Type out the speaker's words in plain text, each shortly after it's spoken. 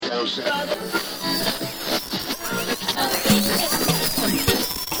Welcome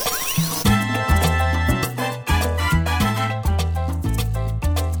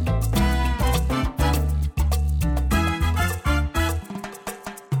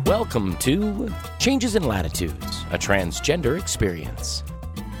to Changes in Latitudes, a transgender experience.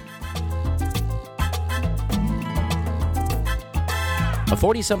 A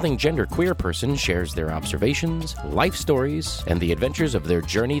 40-something genderqueer person shares their observations, life stories, and the adventures of their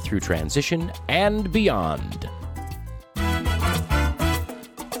journey through transition and beyond.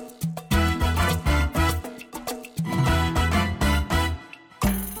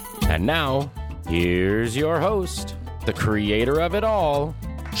 And now, here's your host, the creator of it all,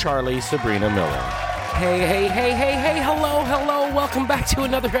 Charlie Sabrina Miller. Hey, hello, welcome back to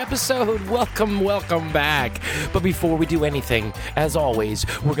another episode. Welcome back. But before we do anything, as always,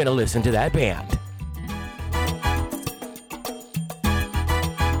 we're going to listen to that band.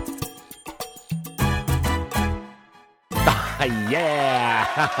 Yeah,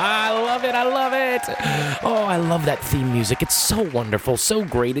 I love it. Oh, I love that theme music. It's so wonderful, so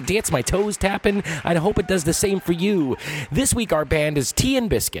great. It gets my toes tapping. I hope it does the same for you. This week, our band is Tea and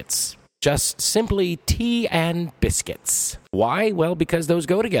Biscuits. Just simply Tea and Biscuits. Why? Well, because those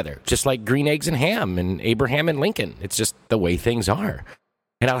go together, just like green eggs and ham and Abraham and Lincoln. It's just the way things are.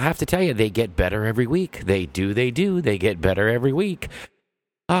 And I'll have to tell you, they get better every week. They do. They get better every week.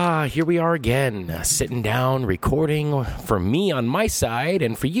 Here we are again, sitting down, recording for me on my side,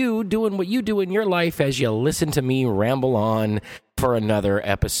 and for you, doing what you do in your life as you listen to me ramble on for another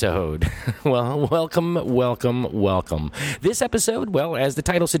episode. Well, welcome. This episode, well, as the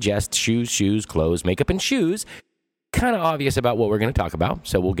title suggests, shoes, clothes, makeup, and shoes. Kind of obvious about what we're going to talk about,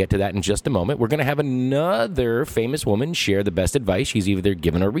 so we'll get to that in just a moment. We're going to have another famous woman share the best advice she's either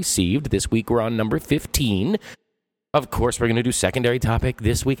given or received. This week, we're on number 15. Of course, we're going to do secondary topic.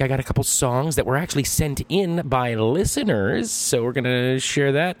 This week, I got a couple songs that were actually sent in by listeners, so we're going to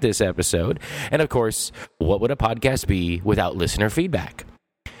share that this episode. And of course, what would a podcast be without listener feedback?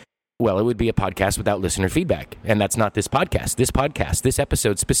 Well, it would be a podcast without listener feedback, and that's not this podcast. This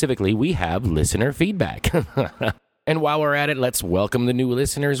episode specifically, we have listener feedback. And while we're at it, let's welcome the new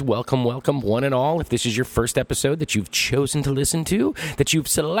listeners. Welcome, one and all. If this is your first episode that you've chosen to listen to, that you've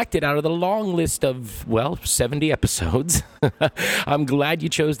selected out of the long list of, 70 episodes, I'm glad you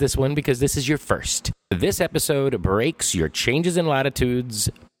chose this one because this is your first. This episode breaks your Changes in Latitudes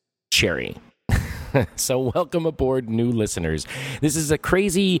cherry. So welcome aboard, new listeners. This is a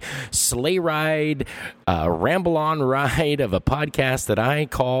crazy sleigh ride, ramble-on ride of a podcast that I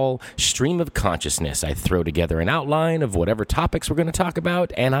call Stream of Consciousness. I throw together an outline of whatever topics we're going to talk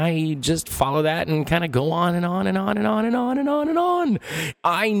about, and I just follow that and kind of go on and on and on and on and on and on and on.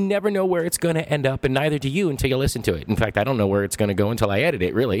 I never know where it's going to end up, and neither do you until you listen to it. In fact, I don't know where it's going to go until I edit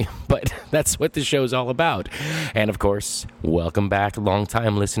it, really. But that's what the show's all about. And, of course, welcome back,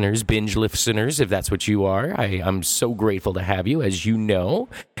 long-time listeners, binge listeners, if that's what you are. I'm so grateful to have you. As you know,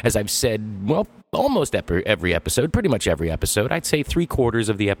 as I've said, almost every episode, pretty much every episode, I'd say 3/4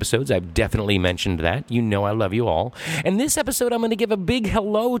 of the episodes, I've definitely mentioned that. You know I love you all. And this episode, I'm going to give a big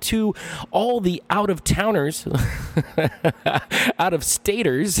hello to all the out-of-towners,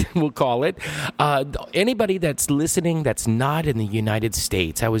 out-of-staters, we'll call it. Anybody that's listening that's not in the United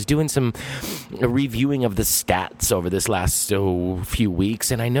States. I was doing some reviewing of the stats over this last few weeks,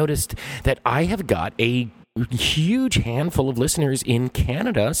 and I noticed that I have got a huge handful of listeners in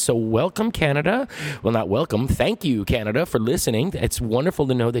Canada. So welcome, Canada. Well, not welcome. Thank you, Canada, for listening. It's wonderful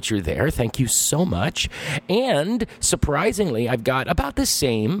to know that you're there. Thank you so much. And surprisingly, I've got about the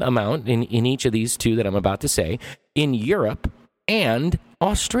same amount in each of these two that I'm about to say in Europe and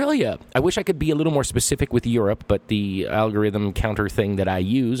Australia. I wish I could be a little more specific with Europe, but the algorithm counter thing that I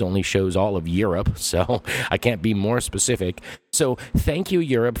use only shows all of Europe, so I can't be more specific. So thank you,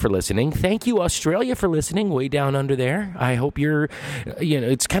 Europe, for listening. Thank you, Australia, for listening way down under there. I hope you're,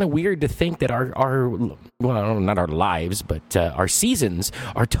 it's kind of weird to think that our not our lives, but our seasons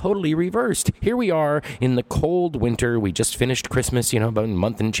are totally reversed. Here we are in the cold winter. We just finished Christmas, about a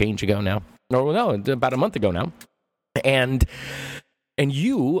month and change ago now. No, about a month ago now. And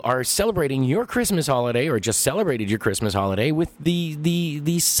you are celebrating your Christmas holiday, or just celebrated your Christmas holiday, with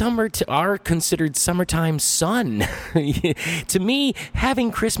the summer, our considered summertime sun. To me,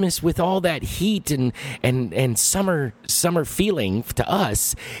 having Christmas with all that heat and summer feeling to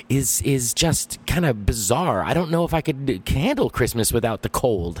us is just kind of bizarre. I don't know if I could handle Christmas without the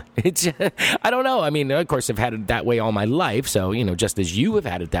cold. I don't know. I mean, of course, I've had it that way all my life. So, just as you have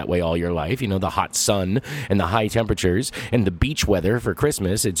had it that way all your life, the hot sun and the high temperatures and the beach weather for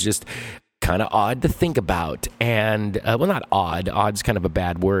Christmas, it's just, kind of odd to think about. And, well, not odd. Odd's kind of a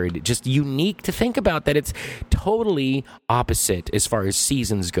bad word. Just unique to think about that it's totally opposite as far as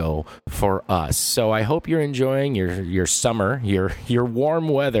seasons go for us. So I hope you're enjoying your summer, your warm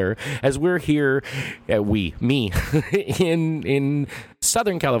weather as we're here, me, in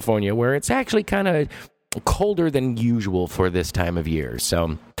Southern California, where it's actually kind of colder than usual for this time of year.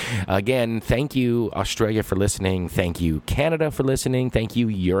 So again, thank you Australia for listening, thank you Canada for listening, thank you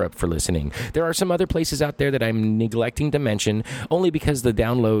Europe for listening. There are some other places out there that I'm neglecting to mention only because the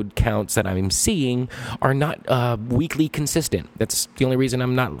download counts that I'm seeing are not weekly consistent. That's the only reason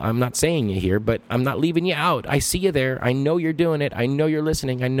I'm not saying it here, but I'm not leaving you out. I see you there. I know you're doing it. I know you're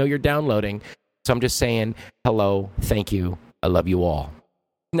listening. I know you're downloading. So I'm just saying hello, thank you, I love you all.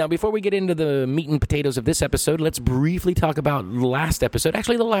 Now, before we get into the meat and potatoes of this episode, let's briefly talk about last episode.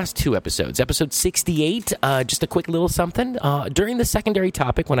 Actually, the last two episodes. Episode 68, just a quick little something. During the secondary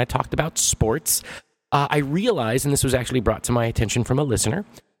topic, when I talked about sports, I realized, and this was actually brought to my attention from a listener,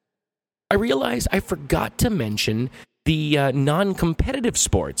 I realized I forgot to mention the non-competitive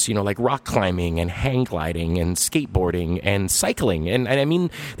sports, like rock climbing and hang gliding and skateboarding and cycling. And I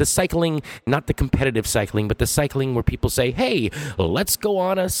mean the cycling, not the competitive cycling, but the cycling where people say, hey, let's go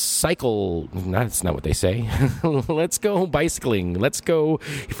on a cycle. That's not what they say. Let's go bicycling. Let's go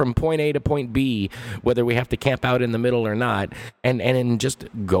from point A to point B, whether we have to camp out in the middle or not, and just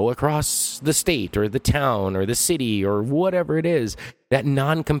go across the state or the town or the city or whatever it is, that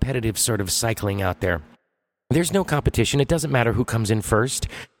non-competitive sort of cycling out there. There's no competition. It doesn't matter who comes in first.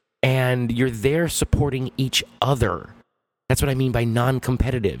 And you're there supporting each other. That's what I mean by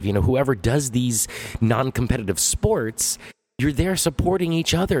non-competitive. Whoever does these non-competitive sports, you're there supporting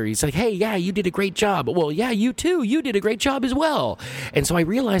each other. He's like, hey, yeah, you did a great job. Well, yeah, you too. You did a great job as well. And so I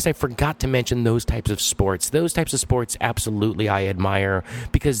realized I forgot to mention those types of sports. Those types of sports, absolutely, I admire,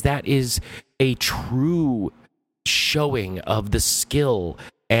 because that is a true showing of the skill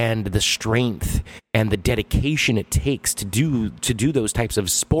and the strength and the dedication it takes to do those types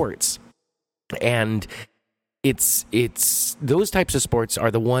of sports. And it's those types of sports are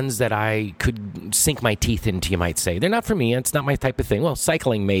the ones that I could sink my teeth into, you might say. They're not for me. It's not my type of thing. Well,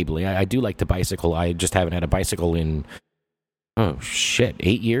 cycling, maybe. I do like to bicycle. I just haven't had a bicycle in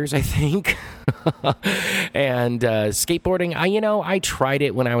 8 years, I think. And skateboarding, I tried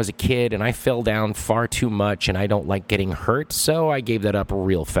it when I was a kid, and I fell down far too much, and I don't like getting hurt, so I gave that up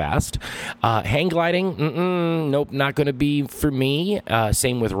real fast. Hang gliding, nope, not going to be for me.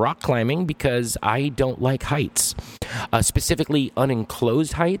 Same with rock climbing, because I don't like heights, specifically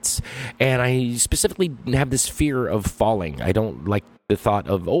unenclosed heights, and I specifically have this fear of falling. I don't like the thought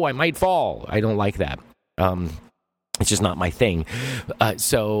of, I might fall. I don't like that. It's just not my thing.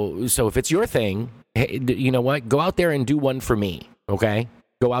 So if it's your thing, hey, you know what? Go out there and do one for me, okay?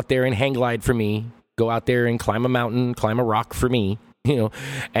 Go out there and hang glide for me. Go out there and climb a mountain, climb a rock for me,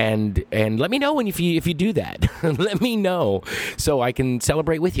 and let me know if you do that. Let me know so I can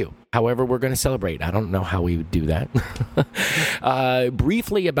celebrate with you. However we're going to celebrate. I don't know how we would do that.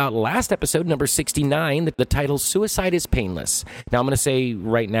 Briefly about last episode, number 69, the title, Suicide is Painless. Now, I'm going to say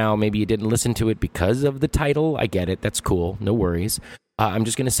right now, maybe you didn't listen to it because of the title. I get it. That's cool. No worries. I'm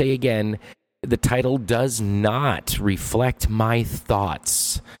just going to say again, the title does not reflect my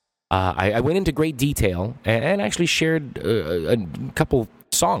thoughts. I went into great detail and actually shared a couple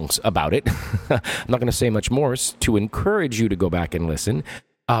songs about it. I'm not going to say much more to encourage you to go back and listen.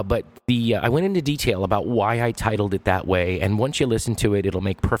 But I went into detail about why I titled it that way, and once you listen to it, it'll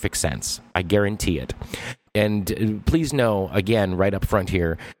make perfect sense. I guarantee it. And please know, again, right up front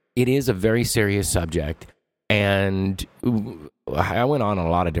here, it is a very serious subject, and I went on a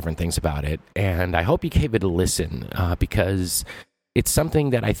lot of different things about it, and I hope you gave it a listen, because it's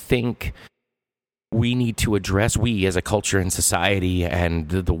something that I think we need to address, we as a culture and society and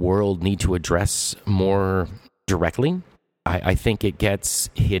the world need to address more directly. I think it gets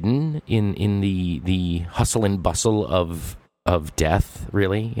hidden in the hustle and bustle of death,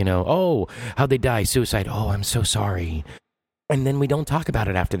 really. How'd they die? Suicide. Oh, I'm so sorry. And then we don't talk about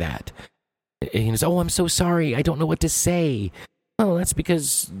it after that. And it's, I'm so sorry. I don't know what to say. Oh, that's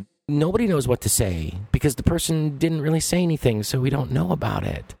because nobody knows what to say, because the person didn't really say anything, so we don't know about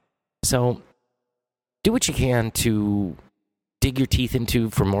it. So do what you can to dig your teeth into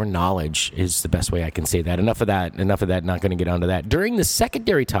for more knowledge is the best way I can say that. Enough of that, not going to get onto that. During the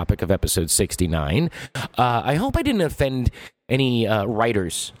secondary topic of episode 69, I hope I didn't offend any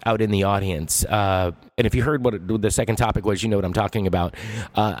writers out in the audience. And if you heard what the second topic was, you know what I'm talking about.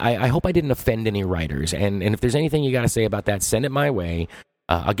 I hope I didn't offend any writers. And if there's anything you got to say about that, send it my way.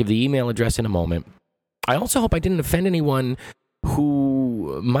 I'll give the email address in a moment. I also hope I didn't offend anyone who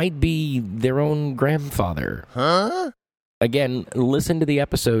who might be their own grandfather. Huh? Again, listen to the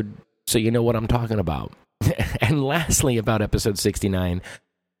episode so you know what I'm talking about. And lastly, about episode 69,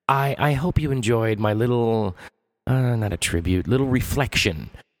 I hope you enjoyed my little, not a tribute, little reflection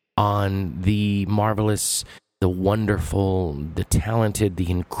on the marvelous, the wonderful, the talented,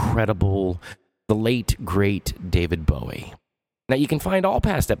 the incredible, the late, great David Bowie. Now, you can find all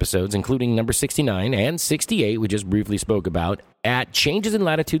past episodes, including number 69 and 68, we just briefly spoke about, at Changes in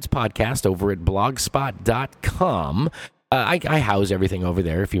Latitudes podcast over at blogspot.com. I house everything over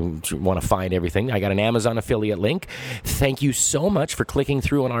there if you want to find everything. I got an Amazon affiliate link. Thank you so much for clicking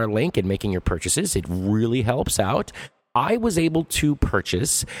through on our link and making your purchases. It really helps out. I was able to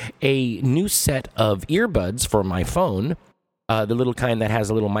purchase a new set of earbuds for my phone, the little kind that has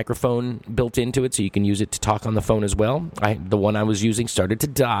a little microphone built into it so you can use it to talk on the phone as well. The one I was using started to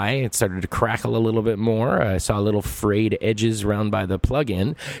die. It started to crackle a little bit more. I saw little frayed edges around by the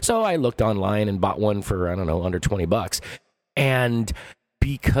plug-in. So I looked online and bought one for, I don't know, under $20. And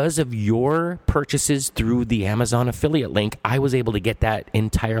because of your purchases through the Amazon affiliate link, I was able to get that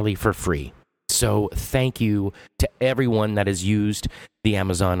entirely for free. So thank you to everyone that has used the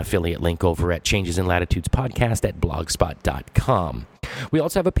Amazon affiliate link over at Changes in Latitudes podcast at blogspot.com. We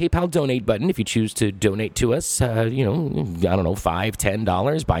also have a PayPal donate button if you choose to donate to us. I don't know, $5,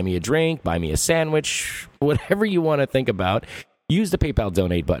 $10, buy me a drink, buy me a sandwich, whatever you want to think about. Use the PayPal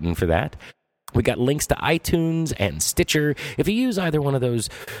donate button for that. We got links to iTunes and Stitcher. If you use either one of those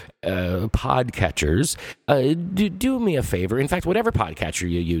podcatchers, do me a favor. In fact, whatever podcatcher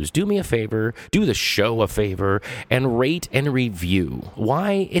you use, do me a favor, do the show a favor, and rate and review.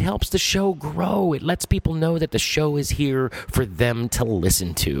 Why? It helps the show grow. It lets people know that the show is here for them to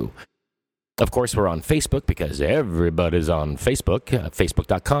listen to. Of course, we're on Facebook because everybody's on Facebook,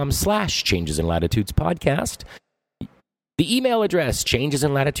 facebook.com/Changes in Latitudes podcast. The email address,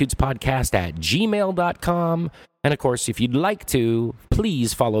 changesinlatitudespodcast@gmail.com. And of course, if you'd like to,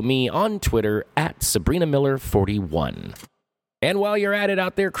 please follow me on Twitter at SabrinaMiller41. And while you're at it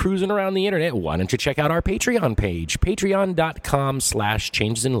out there cruising around the internet, why don't you check out our Patreon page,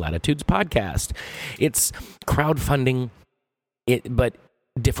 patreon.com/changesinlatitudespodcast. It's crowdfunding, but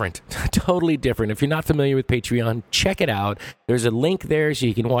different, totally different. If you're not familiar with Patreon, check it out. There's a link there so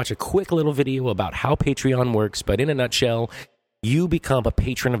you can watch a quick little video about how Patreon works. But in a nutshell, you become a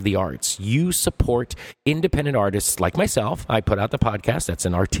patron of the arts. You support independent artists like myself. I put out the podcast. That's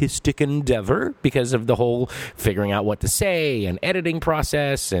an artistic endeavor because of the whole figuring out what to say and editing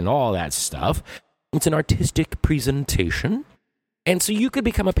process and all that stuff. It's an artistic presentation. And so you could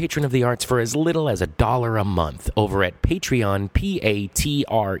become a patron of the arts for as little as $1 a month over at Patreon,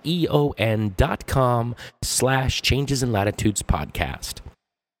 patreon.com/Changes in Latitudes podcast.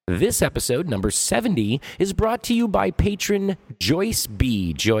 This episode, number 70, is brought to you by patron Joyce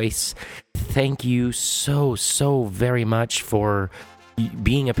B. Joyce, thank you so very much for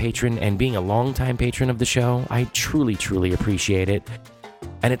being a patron and being a longtime patron of the show. I truly appreciate it.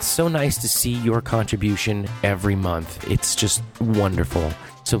 And it's so nice to see your contribution every month. It's just wonderful.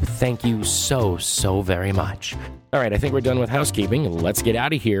 So thank you so very much. All right, I think we're done with housekeeping. Let's get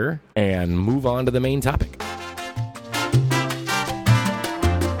out of here and move on to the main topic.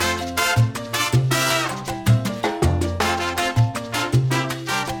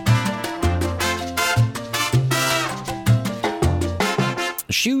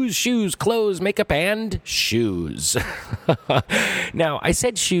 Shoes, clothes, makeup, and shoes. Now, I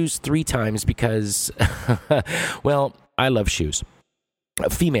said shoes 3 times because, well, I love shoes.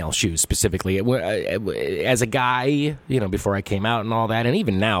 Female shoes, specifically. As a guy, before I came out and all that, and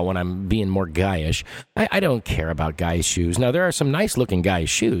even now when I'm being more guyish, I don't care about guys' shoes. Now, there are some nice-looking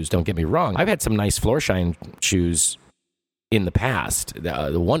guys' shoes, don't get me wrong. I've had some nice Florsheim shoes in the past,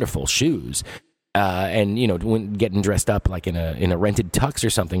 the wonderful shoes. And when getting dressed up like in a rented tux or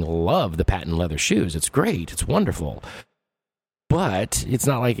something, love the patent leather shoes. It's great. It's wonderful. But it's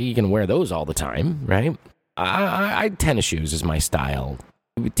not like you can wear those all the time, right? Tennis shoes is my style.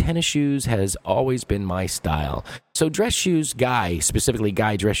 Tennis shoes has always been my style. So dress shoes, specifically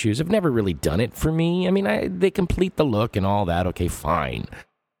guy dress shoes, have never really done it for me. I mean, they complete the look and all that. Okay, fine.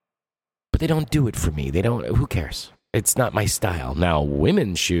 But they don't do it for me. Who cares? It's not my style. Now,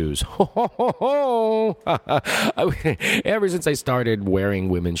 women's shoes. Ever since I started wearing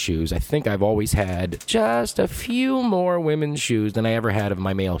women's shoes, I think I've always had just a few more women's shoes than I ever had of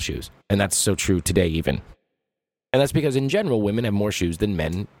my male shoes. And that's so true today even. And that's because in general, women have more shoes than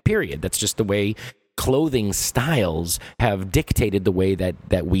men, period. That's just the way clothing styles have dictated the way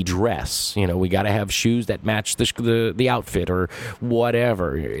that we dress. We got to have shoes that match the outfit or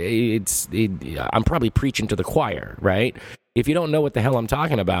whatever. I'm probably preaching to the choir, right? if you don't know what the hell I'm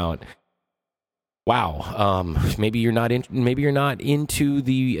talking about, wow, maybe you're not into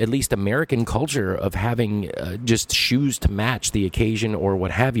the at least American culture of having just shoes to match the occasion or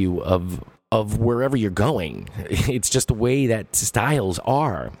what have you of wherever you're going. It's just the way that styles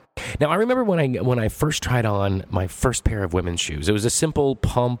are. Now, I remember when I first tried on my first pair of women's shoes. It was a simple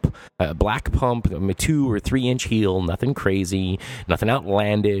pump, black pump, a 2 or 3 inch heel, nothing crazy, nothing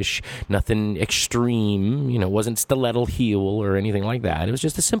outlandish, nothing extreme. You know, it wasn't stiletto heel or anything like that. It was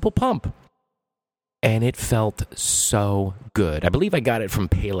just a simple pump. And it felt so good. I believe I got it from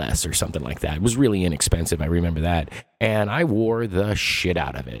Payless or something like that. It was really inexpensive. I remember that. And I wore the shit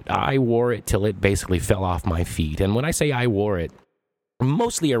out of it. I wore it till it basically fell off my feet. And when I say I wore it,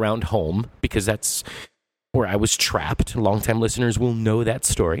 mostly around home, because that's where I was trapped. Longtime listeners will know that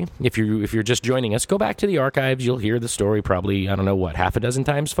story. If you're just joining us, go back to the archives. You'll hear the story probably, I don't know what, half a dozen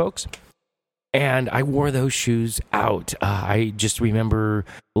times, folks. And I wore those shoes out. I just remember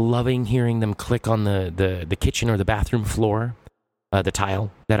loving hearing them click on the kitchen or the bathroom floor, the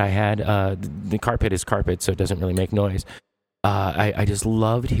tile that I had. The carpet is carpet, so it doesn't really make noise. I just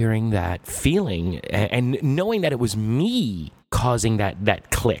loved hearing that feeling and knowing that it was me causing that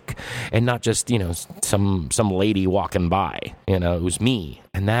click and not just, you know, some lady walking by. You know, it was me.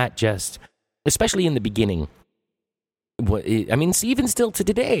 And that just, especially in the beginning, even still to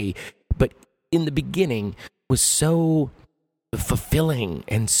today, but in the beginning was so fulfilling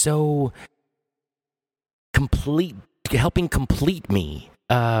and so helping complete me.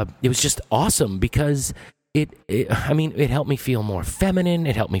 It was just awesome because it helped me feel more feminine.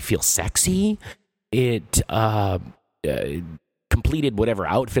 It helped me feel sexy. It completed whatever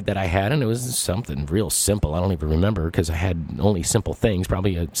outfit that I had, and it was something real simple. I don't even remember because I had only simple things,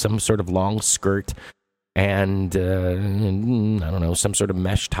 probably some sort of long skirt and I don't know, some sort of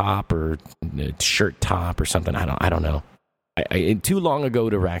mesh top or shirt top or something. I don't know. Too long ago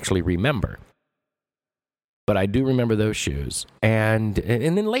to actually remember. But I do remember those shoes. And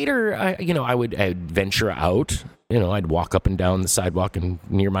then later, I'd venture out. You know, I'd walk up and down the sidewalk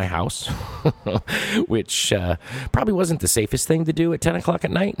near my house, which probably wasn't the safest thing to do at 10 o'clock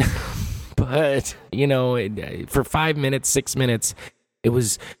at night. But, you know, for 5 minutes, 6 minutes, it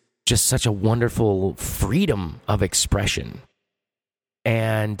was just such a wonderful freedom of expression.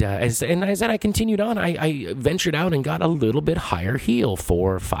 And as I continued on, I ventured out and got a little bit higher heel,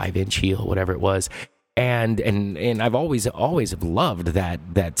 4 or 5 inch heel, whatever it was. And I've always have loved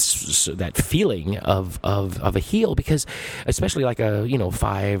that feeling of a heel, because especially like a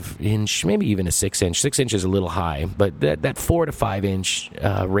 5 inch, maybe even a 6 inch. 6 inch is a little high, but that 4 to 5 inch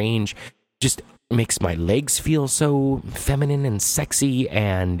range just makes my legs feel so feminine and sexy,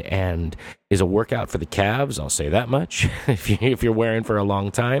 and is a workout for the calves. I'll say that much. if you're wearing for a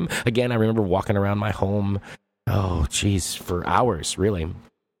long time. Again, I remember walking around my home, for hours, really,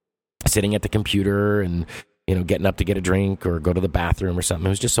 sitting at the computer and getting up to get a drink or go to the bathroom or something. It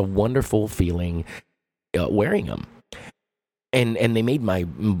was just a wonderful feeling wearing them. And they made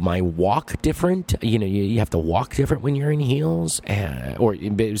my walk different. You have to walk different when you're in heels, or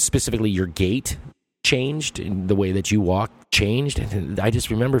specifically your gait changed, the way that you walk changed. And I just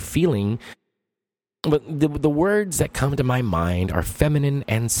remember feeling, but the words that come to my mind are feminine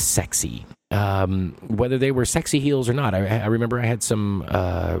and sexy. Whether they were sexy heels or not. I remember I had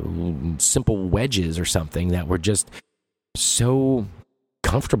some simple wedges or something that were just so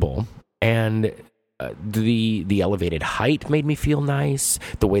comfortable, and the elevated height made me feel nice.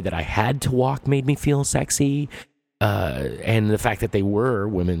 The way that I had to walk made me feel sexy, and the fact that they were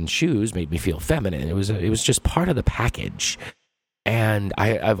women's shoes made me feel feminine. It was just part of the package, and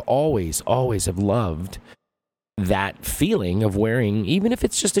I've always have loved that feeling of wearing, even if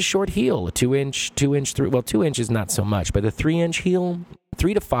it's just a short heel, a 2 inch, 2 inches not so much, but a 3 inch heel,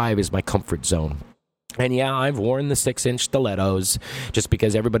 3 to 5 is my comfort zone. And yeah, I've worn the 6 inch stilettos just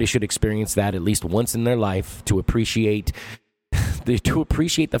because everybody should experience that at least once in their life to appreciate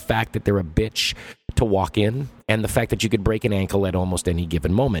the fact that they're a bitch to walk in, and the fact that you could break an ankle at almost any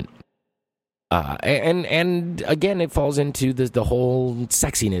given moment. And again, it falls into the whole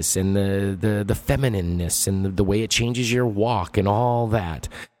sexiness and the feminineness and the way it changes your walk and all that.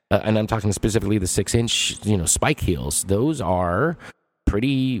 And I'm talking specifically the 6 inch, spike heels. Those are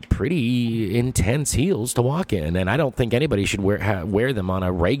pretty intense heels to walk in, and I don't think anybody should wear them on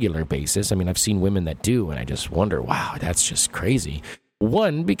a regular basis. I mean, I've seen women that do, and I just wonder, wow, that's just crazy.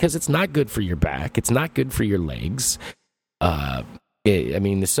 One, because it's not good for your back, it's not good for your legs.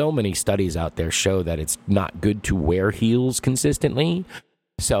 There's so many studies out there show that it's not good to wear heels consistently.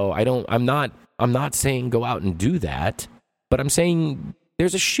 So I'm not saying go out and do that, but I'm saying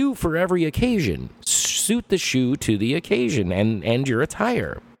there's a shoe for every occasion. suit the shoe to the occasion and your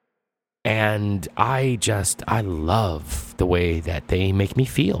attire. And I love the way that they make me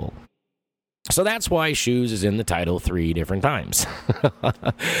feel. So that's why shoes is in the title 3 different times.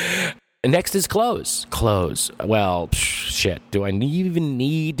 Next is clothes. Clothes. Well, shit. Do I even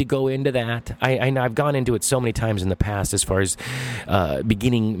need to go into that? I know I've gone into it so many times in the past as far as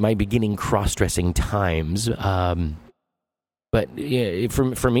beginning cross-dressing times. But yeah,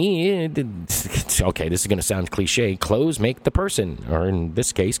 for me, okay, this is going to sound cliche. Clothes make the person, or in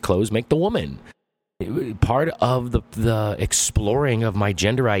this case, clothes make the woman. Part of the exploring of my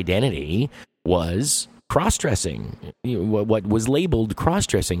gender identity was cross-dressing, what was labeled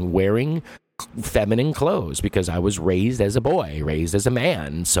cross-dressing, wearing feminine clothes, because I was raised as a boy, raised as a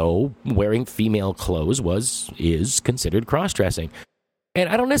man. So wearing female clothes is considered cross-dressing. And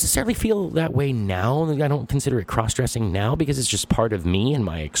I don't necessarily feel that way now. I don't consider it cross-dressing now because it's just part of me and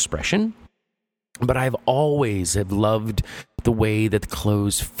my expression. But I've always have loved the way that the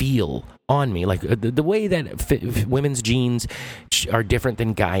clothes feel on me, like the way that women's jeans are different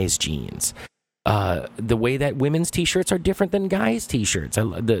than guys' jeans. The way that women's t-shirts are different than guys' t-shirts.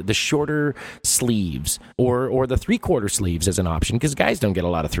 The shorter sleeves or the 3/4 sleeves as an option, because guys don't get a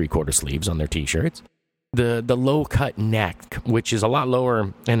lot of 3/4 sleeves on their t-shirts. The low-cut neck, which is a lot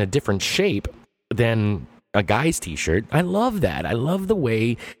lower and a different shape than a guy's t-shirt. I love that. I love the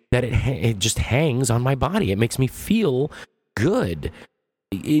way that it just hangs on my body. It makes me feel good.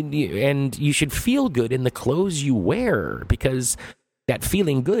 And you should feel good in the clothes you wear, because that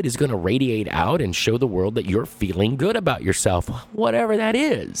feeling good is going to radiate out and show the world that you're feeling good about yourself, whatever that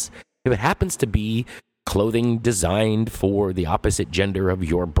is. If it happens to be clothing designed for the opposite gender of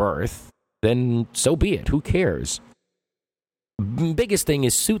your birth, then so be it. Who cares? Biggest thing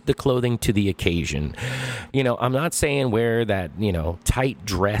is suit the clothing to the occasion. I'm not saying wear that, tight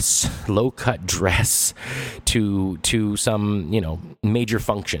dress, low-cut dress to some, major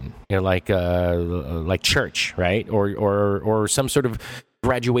function, like church, right? Or some sort of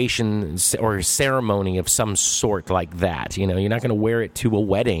graduation or ceremony of some sort like that. You're not going to wear it to a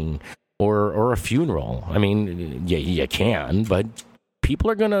wedding or a funeral. I mean, yeah, you can, but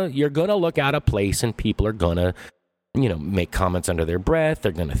you're gonna look out of place, and people are gonna, make comments under their breath.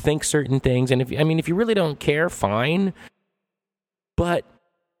 They're gonna think certain things, and if you really don't care, fine. But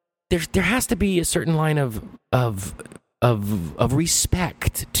there has to be a certain line of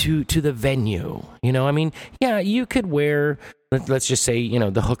respect to the venue. Yeah, you could wear, let's just say,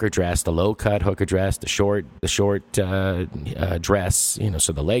 the hooker dress, the low cut hooker dress, the short dress,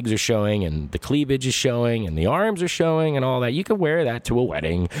 so the legs are showing and the cleavage is showing and the arms are showing and all that. You could wear that to a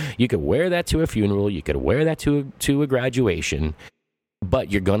wedding. You could wear that to a funeral. You could wear that to a graduation.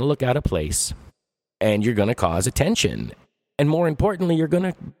 But you're going to look out of place, and you're going to cause attention. And more importantly, you're going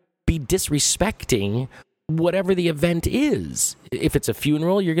to be disrespecting whatever the event is. If it's a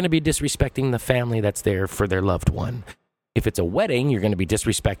funeral, you're going to be disrespecting the family that's there for their loved one. If it's a wedding, you're going to be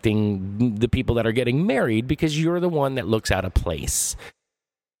disrespecting the people that are getting married, because you're the one that looks out of place.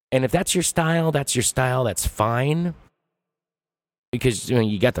 And if that's your style, that's fine. Because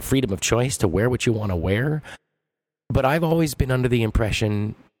you got the freedom of choice to wear what you want to wear. But I've always been under the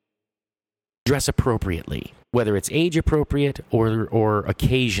impression, dress appropriately, whether it's age appropriate or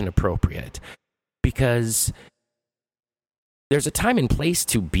occasion appropriate. Because there's a time and place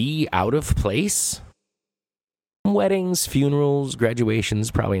to be out of place. Weddings, funerals,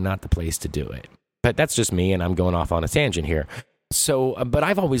 graduations, probably not the place to do it. But that's just me, and I'm going off on a tangent here. So, but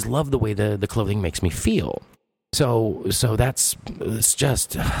I've always loved the way the clothing makes me feel. So it's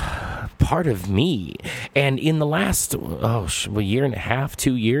just part of me. And in the last, year and a half,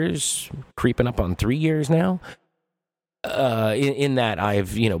 2 years, creeping up on 3 years now, in that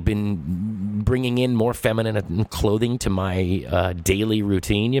I've, been bringing in more feminine clothing to my daily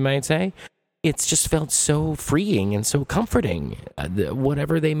routine, you might say. It's just felt so freeing and so comforting,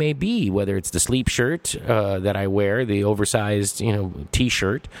 whatever they may be, whether it's the sleep shirt that I wear, the oversized,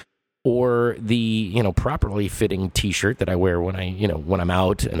 T-shirt, or the, properly fitting T-shirt that I wear when I'm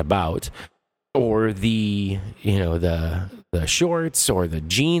out and about, or the, the shorts or the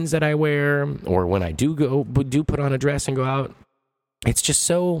jeans that I wear, or when I do put on a dress and go out. It's just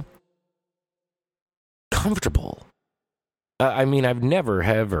so comfortable. I've never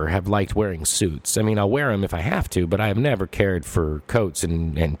ever have liked wearing suits. I'll wear them if I have to, but I have never cared for coats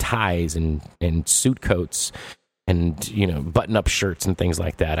and ties and suit coats and, button-up shirts and things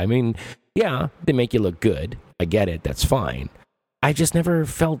like that. Yeah, they make you look good. I get it. That's fine. I just never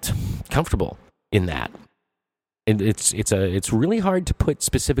felt comfortable in that. It's really hard to put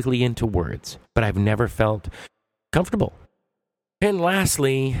specifically into words, but I've never felt comfortable And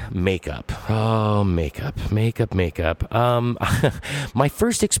lastly, makeup. Oh, makeup. My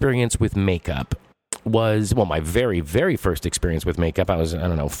first experience with makeup was, well, my very, very first experience with makeup. I was,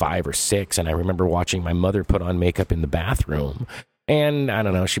 5 or 6, and I remember watching my mother put on makeup in the bathroom. And I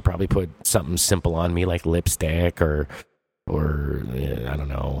don't know, she probably put something simple on me like lipstick or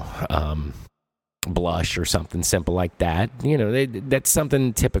blush or something simple like that. That's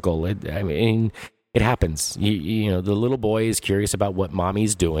something typical. It happens. The little boy is curious about what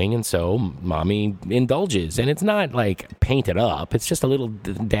mommy's doing, and so mommy indulges. And it's not like painted up. It's just a little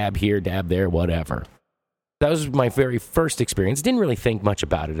dab here, dab there, whatever. That was my very first experience. Didn't really think much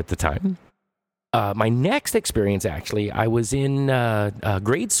about it at the time. My next experience, actually, I was in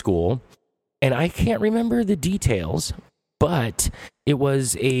grade school, and I can't remember the details, but it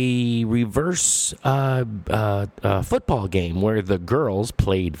was a reverse football game where the girls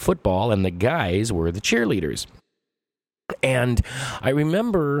played football and the guys were the cheerleaders. And I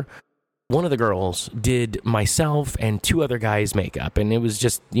remember one of the girls did myself and 2 other guys' makeup, and it was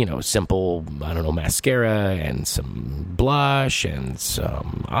just, simple, mascara and some blush and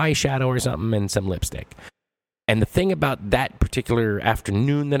some eyeshadow or something and some lipstick. And the thing about that particular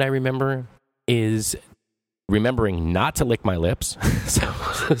afternoon that I remember is remembering not to lick my lips,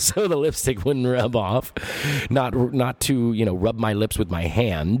 so the lipstick wouldn't rub off, not to rub my lips with my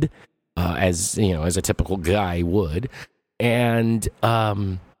hand, as a typical guy would, and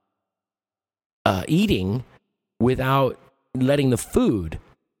eating without letting the food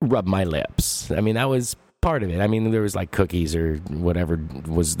rub my lips. That was part of it. There was like cookies or whatever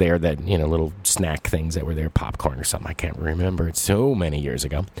was there that little snack things that were there, popcorn or something. I can't remember. It's so many years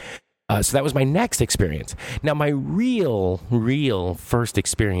ago. So that was my next experience. Now, my real first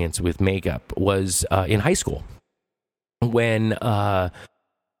experience with makeup was in high school when it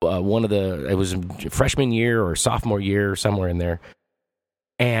was freshman year or sophomore year, somewhere in there.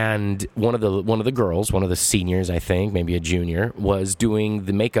 And one of the girls, one of the seniors, I think, maybe a junior, was doing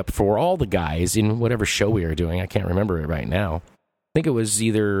the makeup for all the guys in whatever show we were doing. I can't remember it right now. I think it was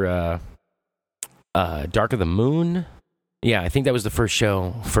either Dark of the Moon. Yeah, I think that was the first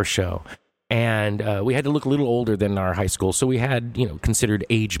show. And we had to look a little older than our high school, so we had, considered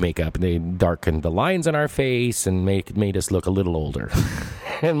age makeup. They darkened the lines on our face and made us look a little older.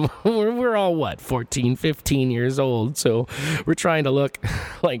 And we're all, 14, 15 years old, so we're trying to look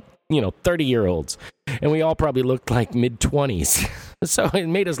like, 30-year-olds. And we all probably looked like mid-20s. So it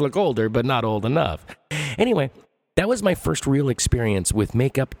made us look older, but not old enough. Anyway, that was my first real experience with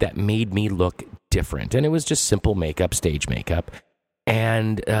makeup that made me look different. And it was just simple makeup, stage makeup.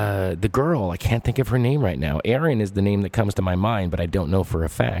 And the girl, I can't think of her name right now. Erin is the name that comes to my mind, but I don't know for a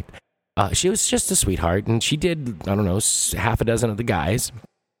fact. She was just a sweetheart, and she did, half a dozen of the guys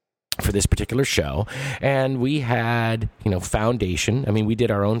for this particular show. And we had, foundation. We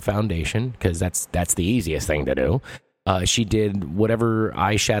did our own foundation because that's the easiest thing to do. She did whatever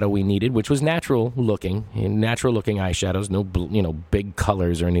eyeshadow we needed, which was natural looking eyeshadows, no, big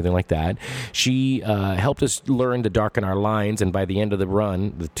colors or anything like that. She helped us learn to darken our lines, and by the end of the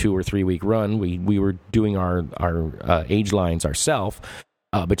run, the 2 or 3 week run, we were doing our age lines ourselves.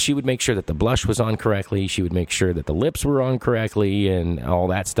 But she would make sure that the blush was on correctly. She would make sure that the lips were on correctly and all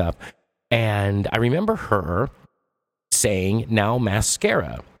that stuff. And I remember her saying, "Now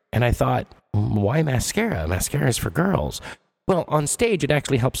mascara," and I thought, why mascara? Mascara is for girls. Well, on stage, it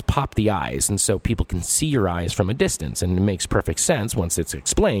actually helps pop the eyes, and so people can see your eyes from a distance, and it makes perfect sense once it's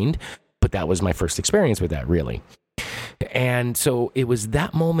explained, but that was my first experience with that, really. And so it was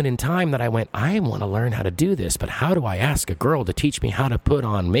that moment in time that I went, I want to learn how to do this, but how do I ask a girl to teach me how to put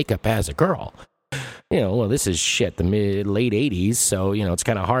on makeup as a girl? This is the late 80s, so, it's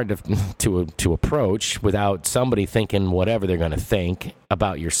kind of hard to approach without somebody thinking whatever they're going to think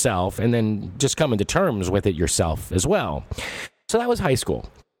about yourself, and then just coming to terms with it yourself as well. So that was high school.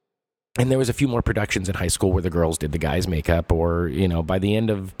 And there was a few more productions in high school where the girls did the guys' makeup, or, by the end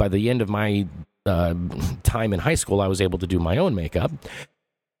of my time in high school, I was able to do my own makeup.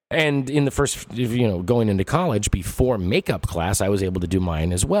 And in the first, going into college, before makeup class, I was able to do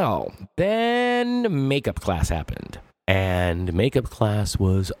mine as well. Then makeup class happened. And makeup class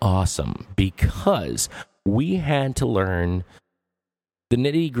was awesome because we had to learn the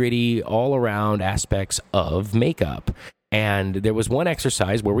nitty-gritty, all-around aspects of makeup. And there was one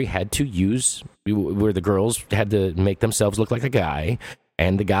exercise where where the girls had to make themselves look like a guy,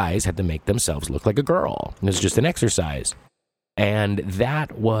 and the guys had to make themselves look like a girl. It was just an exercise. And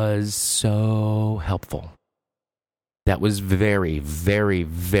that was so helpful. That was very, very,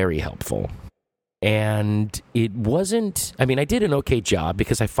 very helpful. And it wasn't, I did an okay job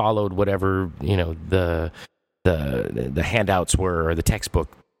because I followed whatever, the the handouts were, or the textbook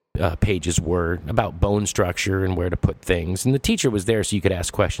pages were about bone structure and where to put things. And the teacher was there so you could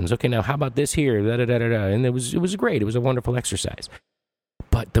ask questions. Okay, now how about this here? Da, da, da, da, da. And it was great. It was a wonderful exercise.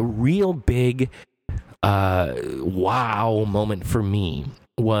 But the real big wow moment for me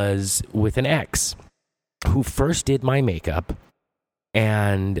was with an ex who first did my makeup,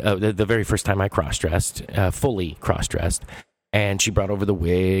 and the very first time I cross-dressed, fully cross-dressed, and she brought over the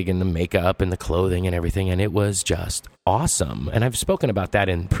wig and the makeup and the clothing and everything, and it was just awesome. And I've spoken about that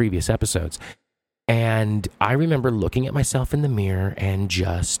in previous episodes. And I remember looking at myself in the mirror and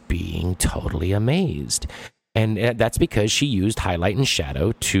just being totally amazed. And that's because she used highlight and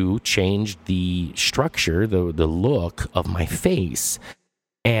shadow to change the structure, the look of my face.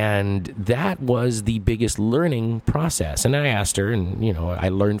 And that was the biggest learning process. And I asked her, and, you know, I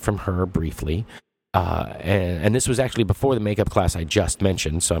learned from her briefly. And this was actually before the makeup class I just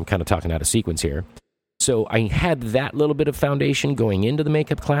mentioned, so I'm kind of talking out of sequence here. So I had that little bit of foundation going into the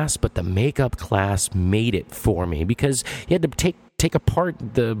makeup class, but the makeup class made it for me because you had to take apart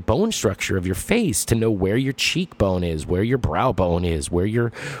the bone structure of your face to know where your cheekbone is, where your brow bone is, where your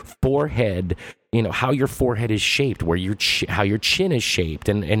forehead, you know, how your forehead is shaped, where how your chin is shaped,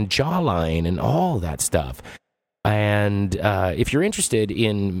 and jawline and all that stuff. And if you're interested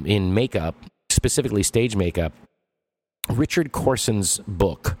in makeup, specifically stage makeup, Richard Corson's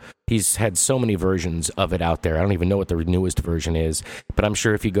book, he's had so many versions of it out there. I don't even know what the newest version is, but I'm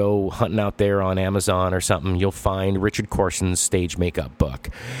sure if you go hunting out there on Amazon or something, you'll find Richard Corson's stage makeup book.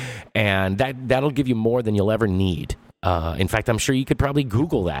 And that'll give you more than you'll ever need. In fact, I'm sure you could probably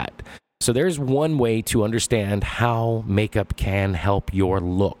Google that. So there's one way to understand how makeup can help your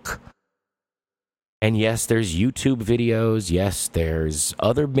look. And yes, there's YouTube videos. Yes, there's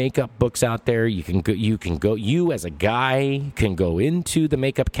other makeup books out there. You as a guy can go into the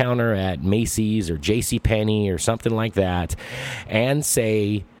makeup counter at Macy's or JCPenney or something like that and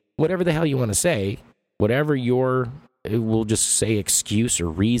say whatever the hell you want to say, whatever we'll just say excuse or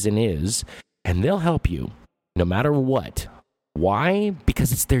reason is, and they'll help you no matter what. Why?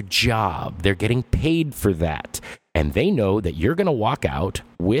 Because it's their job. They're getting paid for that. And they know that you're going to walk out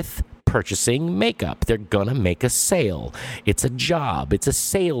with purchasing makeup. They're gonna make a sale. It's a job. It's a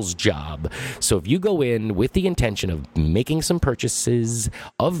sales job. So if you go in with the intention of making some purchases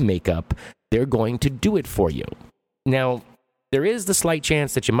of makeup, they're going to do it for you. Now, there is the slight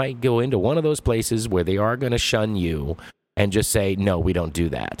chance that you might go into one of those places where they are going to shun you and just say, no, we don't do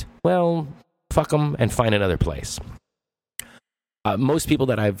that. Well, fuck them and find another place. Most people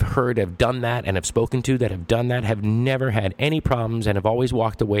that I've heard have done that and have spoken to that have done that have never had any problems and have always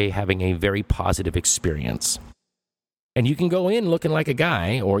walked away having a very positive experience. And you can go in looking like a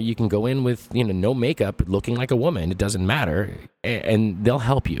guy, or you can go in with, no makeup looking like a woman. It doesn't matter. And they'll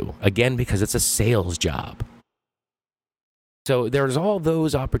help you, again, because it's a sales job. So there's all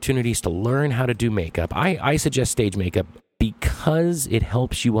those opportunities to learn how to do makeup. I suggest stage makeup because it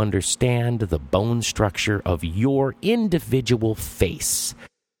helps you understand the bone structure of your individual face.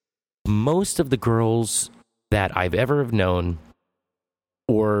 Most of the girls that I've ever known,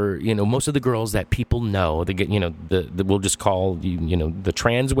 or most of the girls that people know, we'll just call the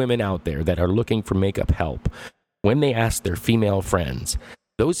trans women out there that are looking for makeup help, when they ask their female friends,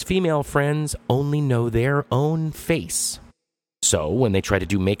 those female friends only know their own face. So when they try to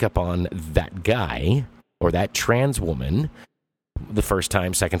do makeup on that guy or that trans woman, the first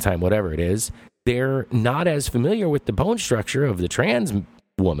time, second time, whatever it is, they're not as familiar with the bone structure of the trans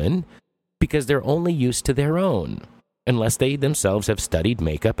woman because they're only used to their own, unless they themselves have studied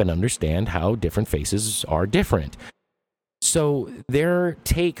makeup and understand how different faces are different. So their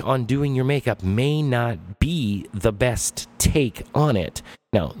take on doing your makeup may not be the best take on it.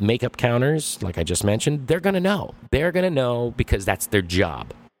 Now, makeup counters, like I just mentioned, they're going to know. They're going to know because that's their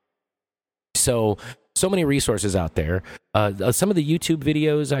job. So many resources out there. Some of the YouTube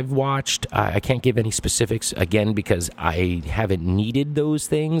videos I've watched, I can't give any specifics, again, because I haven't needed those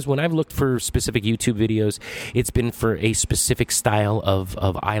things. When I've looked for specific YouTube videos, it's been for a specific style of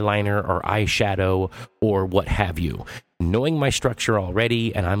eyeliner or eyeshadow or what have you. Knowing my structure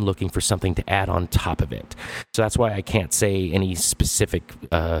already, and I'm looking for something to add on top of it. So that's why I can't say any specific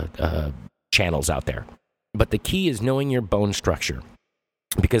channels out there. But the key is knowing your bone structure.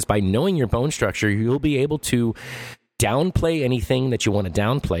 Because by knowing your bone structure, you'll be able to downplay anything that you want to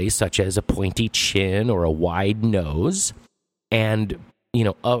downplay, such as a pointy chin or a wide nose, and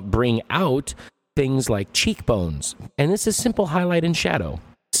bring out things like cheekbones. And this is simple highlight and shadow.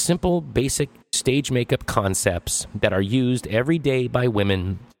 Simple, basic stage makeup concepts that are used every day by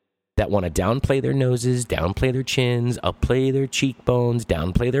women that want to downplay their noses, downplay their chins, upplay their cheekbones,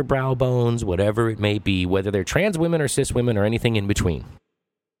 downplay their brow bones, whatever it may be, whether they're trans women or cis women or anything in between.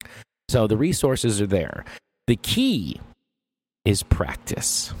 So the resources are there. The key is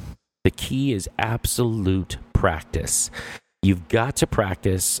practice. The key is absolute practice. You've got to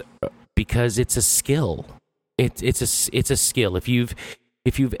practice because it's a skill. It's a skill. If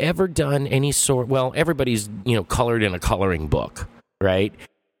you've ever done any sort, well, everybody's colored in a coloring book, right?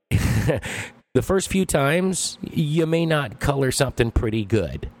 The first few times you may not color something pretty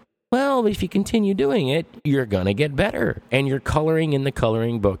good. Well, if you continue doing it, you're gonna get better, and your coloring in the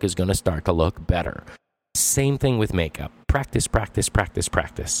coloring book is gonna start to look better. Same thing with makeup. Practice, practice, practice,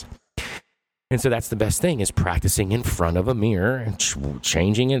 practice. And so that's the best thing, is practicing in front of a mirror and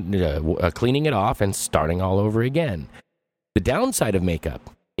changing it, cleaning it off and starting all over again. The downside of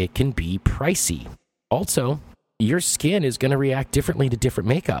makeup, it can be pricey. Also, your skin is going to react differently to different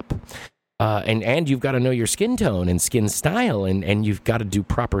makeup. And you've got to know your skin tone and skin style, and you've got to do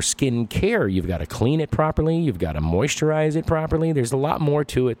proper skin care. You've got to clean it properly. You've got to moisturize it properly. There's a lot more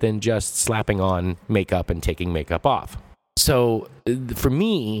to it than just slapping on makeup and taking makeup off. So for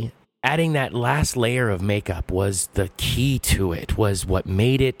me, adding that last layer of makeup was the key to it, was what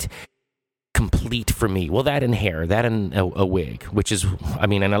made it complete for me. Well, that and hair, that and a wig, which is,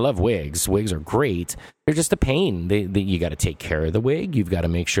 and I love wigs. Wigs are great. They're just a pain. You got to take care of the wig. You've got to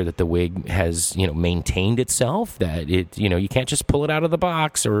make sure that the wig has, maintained itself, that it, you can't just pull it out of the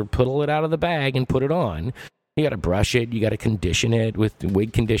box or pull it out of the bag and put it on. You got to brush it. You got to condition it with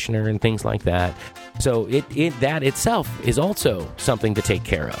wig conditioner and things like that. So that itself is also something to take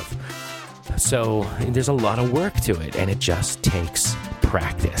care of. So there's a lot of work to it, and it just takes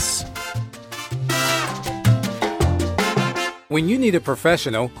practice. When you need a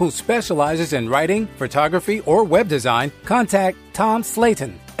professional who specializes in writing, photography, or web design, contact Tom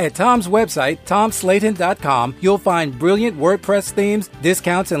Slayton. At Tom's website, TomSlayton.com, you'll find brilliant WordPress themes,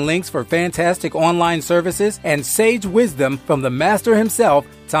 discounts and links for fantastic online services, and sage wisdom from the master himself,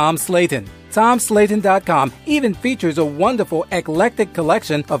 Tom Slayton. TomSlayton.com even features a wonderful eclectic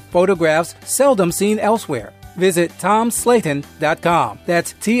collection of photographs seldom seen elsewhere. Visit TomSlayton.com.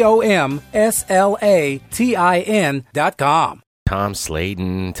 That's TomSlaytin.com. Tom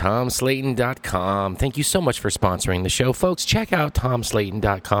Slayton, TomSlayton.com. Thank you so much for sponsoring the show. Folks, check out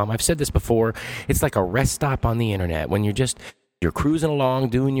TomSlayton.com. I've said this before. It's like a rest stop on the internet when you're cruising along,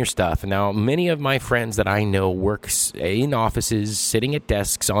 doing your stuff. Now, many of my friends that I know work in offices, sitting at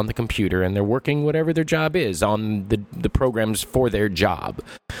desks on the computer, and they're working whatever their job is on the programs for their job.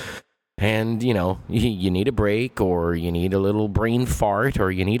 And, you need a break, or you need a little brain fart, or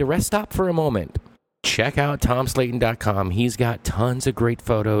you need a rest stop for a moment. Check out TomSlayton.com. He's got tons of great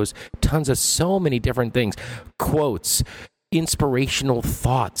photos, tons of so many different things, quotes, inspirational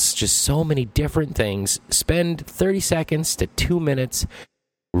thoughts, just so many different things. Spend 30 seconds to 2 minutes,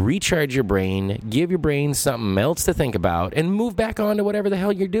 recharge your brain, give your brain something else to think about, and move back on to whatever the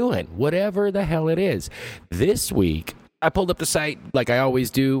hell you're doing, whatever the hell it is. This week, I pulled up the site like I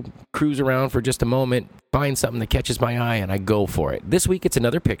always do, cruise around for just a moment, find something that catches my eye, and I go for it. This week, it's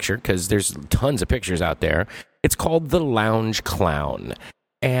another picture, because there's tons of pictures out there. It's called The Lounge Clown.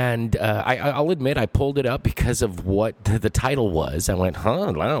 And I'll admit, I pulled it up because of what the title was. I went,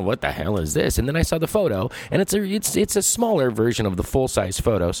 what the hell is this? And then I saw the photo, and it's a smaller version of the full-size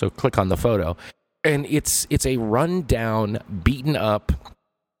photo, so click on the photo. And it's a run-down, beaten-up,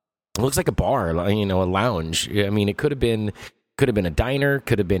 it looks like a bar, a lounge. It could have been a diner,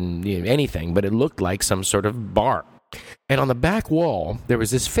 could have been anything, but it looked like some sort of bar. And on the back wall, there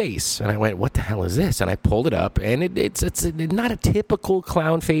was this face, and I went, what the hell is this? And I pulled it up, and it's not a typical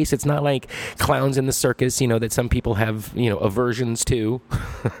clown face. It's not like clowns in the circus, that some people have, aversions to.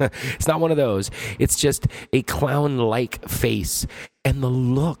 It's not one of those. It's just a clown-like face. And the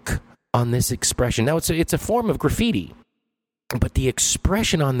look on this expression. Now, it's a form of graffiti. But the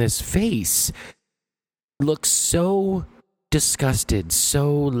expression on this face looks so disgusted,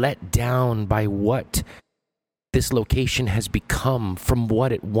 so let down by what this location has become from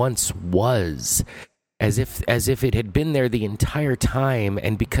what it once was, as if it had been there the entire time.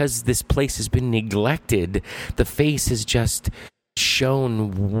 And because this place has been neglected, the face has just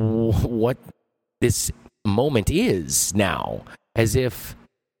shown what this moment is now, as if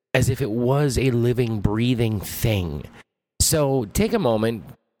it was a living, breathing thing. So take a moment,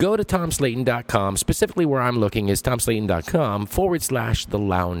 go to TomSlayton.com. Specifically where I'm looking is TomSlayton.com/The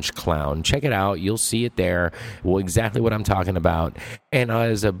Lounge Clown. Check it out. You'll see it there. Well, exactly what I'm talking about. And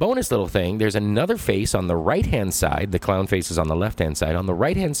as a bonus little thing, there's another face on the right-hand side. The clown face is on the left-hand side. On the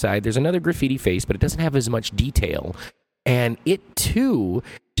right-hand side, there's another graffiti face, but it doesn't have as much detail. And it, too,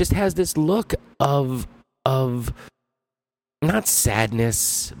 just has this look of not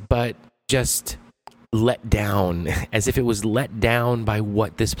sadness, but just let down, as if it was let down by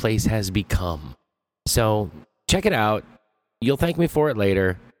what this place has become. So check it out. You'll thank me for it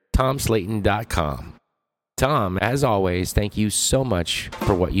later. TomSlayton.com. Tom, as always, thank you so much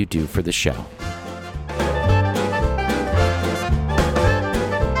for what you do for the show.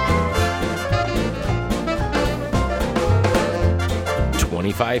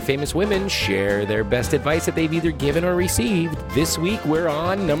 25 famous women share their best advice that they've either given or received. This week, we're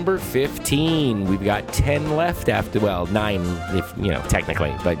on number 15. We've got 10 left after, 9, if,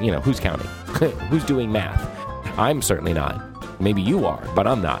 technically, but, who's counting? Who's doing math? I'm certainly not. Maybe you are, but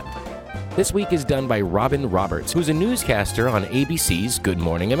I'm not. This week is done by Robin Roberts, who's a newscaster on ABC's Good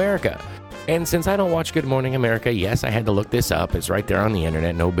Morning America. And since I don't watch Good Morning America, yes, I had to look this up. It's right there on the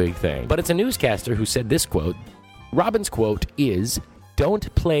internet, no big thing. But it's a newscaster who said this quote. Robin's quote is,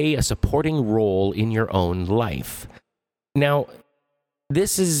 "Don't play a supporting role in your own life." Now,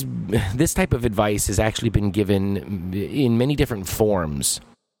 this type of advice has actually been given in many different forms.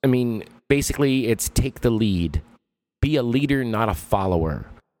 I mean, basically, it's take the lead. Be a leader, not a follower.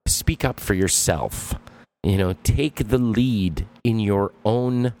 Speak up for yourself. Take the lead in your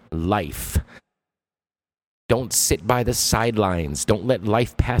own life. Don't sit by the sidelines. Don't let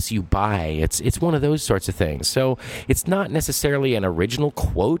life pass you by. It's one of those sorts of things. So it's not necessarily an original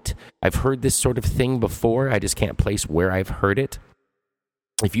quote. I've heard this sort of thing before. I just can't place where I've heard it.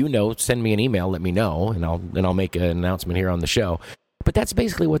 If you know, send me an email, let me know, and I'll make an announcement here on the show. But that's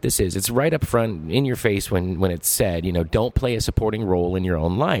basically what this is. It's right up front in your face when it's said, don't play a supporting role in your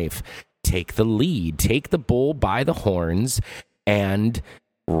own life. Take the lead. Take the bull by the horns and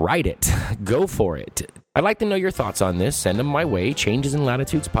write it. Go for it. I'd like to know your thoughts on this. Send them my way,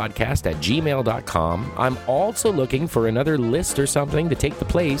 changesinlatitudespodcast@gmail.com. I'm also looking for another list or something to take the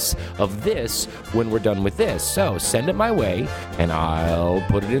place of this when we're done with this. So send it my way, and I'll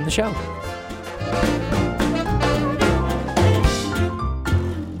put it in the show.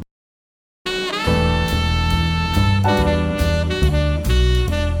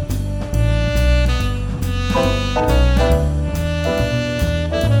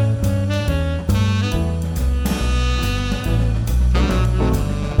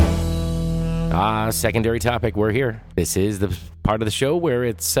 Secondary topic, we're here. This is the part of the show where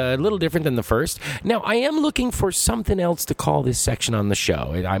it's a little different than the first. Now, I am looking for something else to call this section on the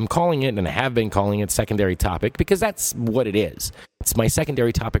show. I'm calling it, and I have been calling it, secondary topic, because that's what it is. It's my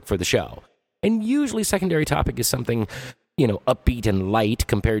secondary topic for the show. And usually secondary topic is something, upbeat and light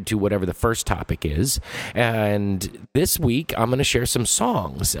compared to whatever the first topic is. And this week, I'm going to share some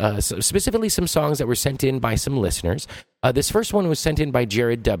songs, specifically some songs that were sent in by some listeners. This first one was sent in by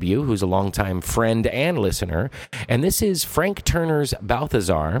Jared W., who's a longtime friend and listener. And this is Frank Turner's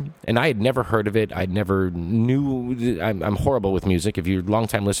Balthazar. And I had never heard of it. I never knew. I'm horrible with music. If you're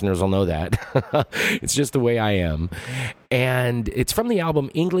longtime listeners will know that. It's just the way I am. And it's from the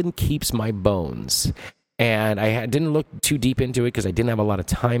album England Keeps My Bones. And I didn't look too deep into it because I didn't have a lot of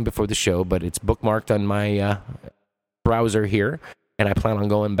time before the show, but it's bookmarked on my browser here, and I plan on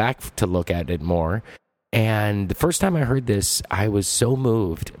going back to look at it more. And the first time I heard this, I was so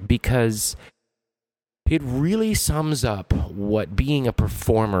moved because it really sums up what being a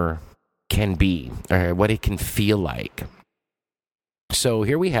performer can be, or what it can feel like. So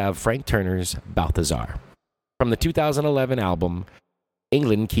here we have Frank Turner's Balthazar from the 2011 album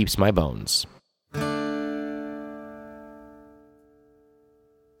England Keeps My Bones.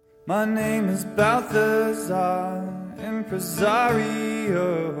 My name is Balthazar,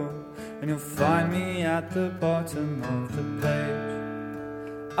 impresario, and you'll find me at the bottom of the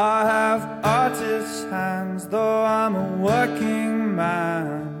page. I have artist's hands, though I'm a working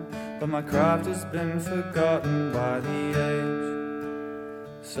man, but my craft has been forgotten by the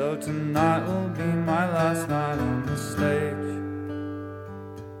age. So tonight will be my last night on the stage.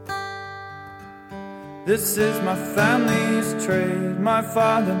 This is my family's trade. My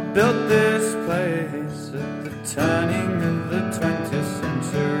father built this place at the turning of the 20th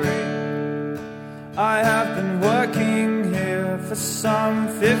century. I have been working here for some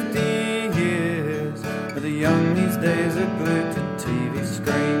 50 years, but the young these days are glued to TV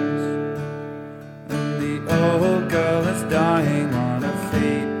screens, and the old girl is dying on her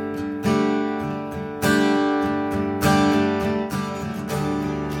feet.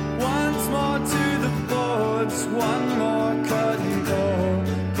 One more curtain call,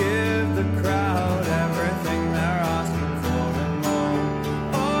 give the crowd everything they're asking for and more.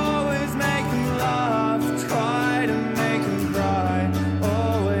 Always make them laugh, try to make them cry.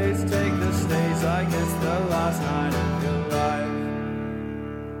 Always take the stage like it's the last night of your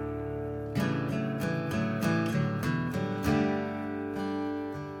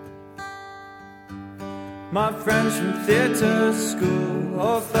My friends from theatre school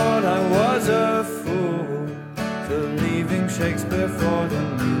all thought I was a fool for leaving Shakespeare for the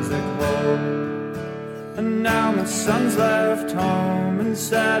music hall. And now my son's left home and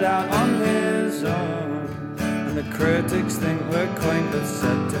set out on his own, and the critics think we're quaint but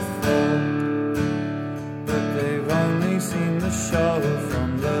set to fall. But they've only seen the show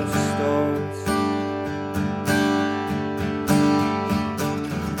from the stalls.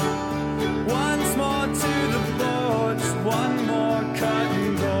 Once more to the board, just one more cut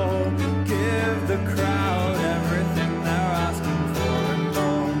and go. Give the crowd everything they're asking for and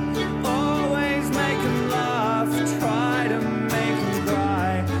more. Always make them laugh, try to make them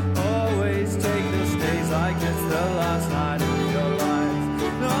cry. Always take those days like it's the last night of your life.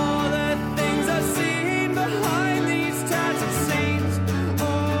 And all the things I've seen behind these tattered scenes,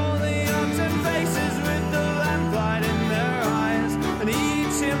 all the upturned faces with the lamplight in their eyes, and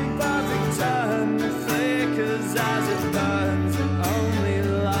each imperfect turn flickers as it burns. It only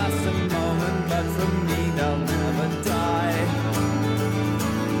lasts a moment, but for me they'll never die.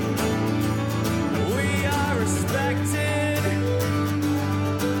 We are respected,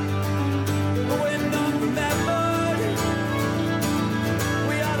 we're not remembered.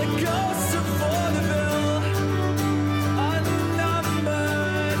 We are the ghosts of vaudeville,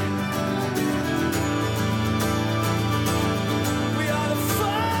 unnumbered. We are the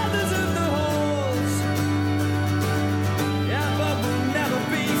fathers of the halls, yeah, but we'll never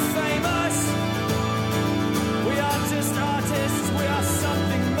be famous. We are just artists, we are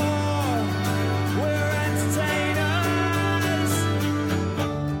something more. We're entertainers.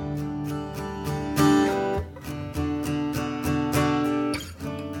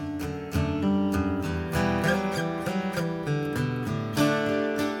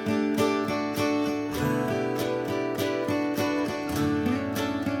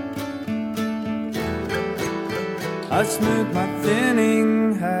 I smoothed my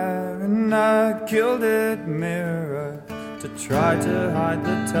thinning hair in a gilded mirror to try to hide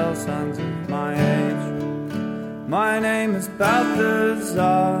the tell signs of my age. My name is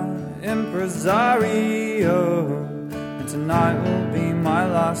Balthazar Impresario, and tonight will be my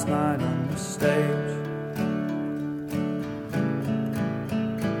last night on the stage.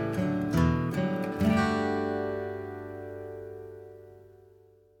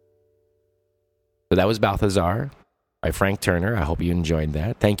 So that was Balthazar by Frank Turner. I hope you enjoyed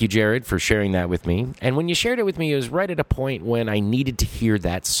that. Thank you, Jared, for sharing that with me. And when you shared it with me, it was right at a point when I needed to hear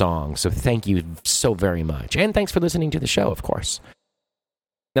that song. So thank you so very much. And thanks for listening to the show, of course.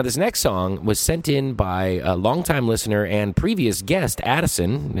 Now, this next song was sent in by a longtime listener and previous guest,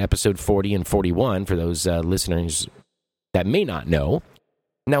 Addison, in episode 40 and 41, for those listeners that may not know.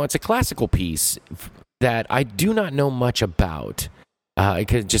 Now, it's a classical piece that I do not know much about. I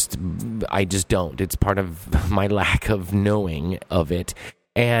just don't. It's part of my lack of knowing of it.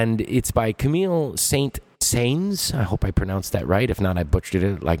 And it's by Camille Saint-Saëns. I hope I pronounced that right. If not, I butchered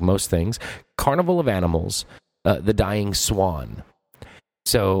it like most things. Carnival of Animals, The Dying Swan.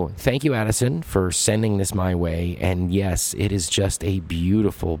 So thank you, Addison, for sending this my way. And yes, it is just a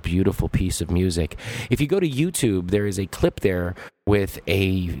beautiful, beautiful piece of music. If you go to YouTube, there is a clip there with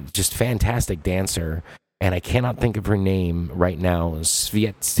a just fantastic dancer. And I cannot think of her name right now.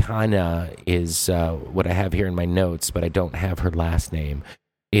 Svetlana is what I have here in my notes, but I don't have her last name.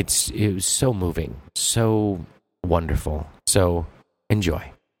 It was so moving, so wonderful. So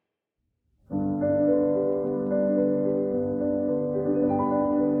enjoy.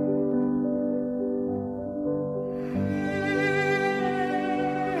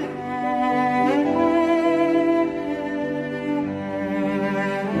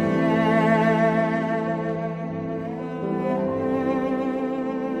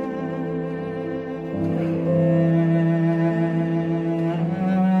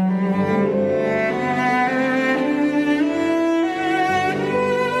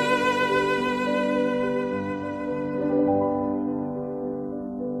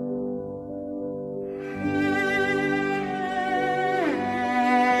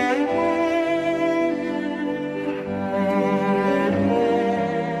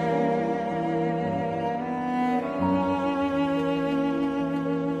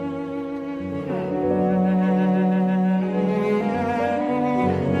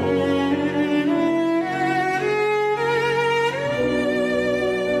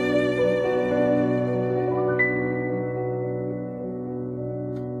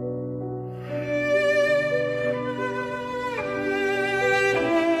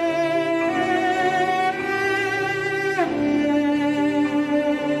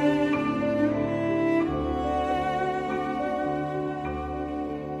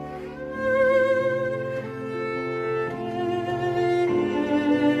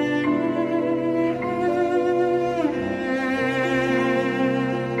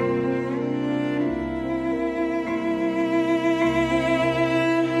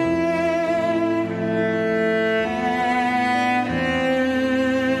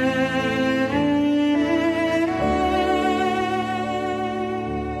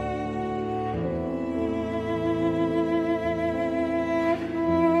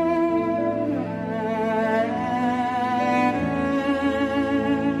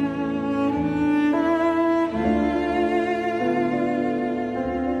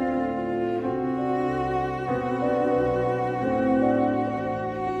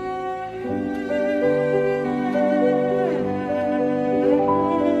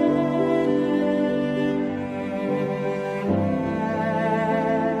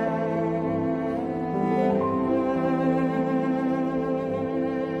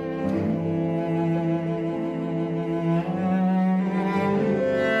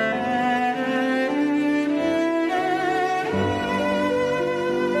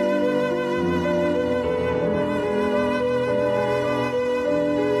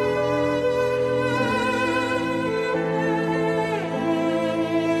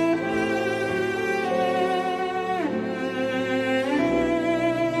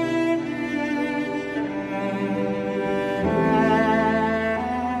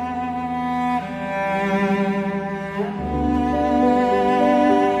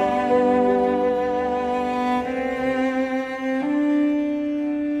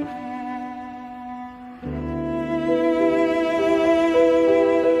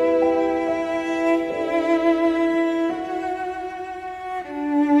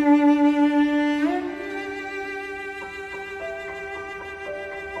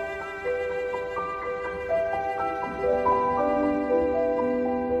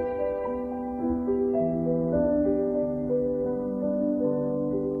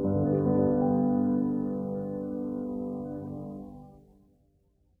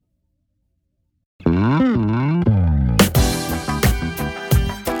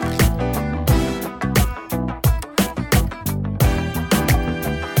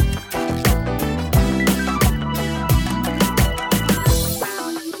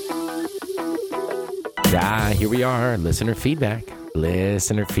 we are, listener feedback.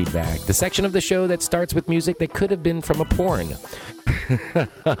 Listener feedback, the section of the show that starts with music that could have been from a porn.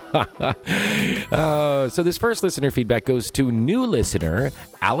 So this first listener feedback goes to new listener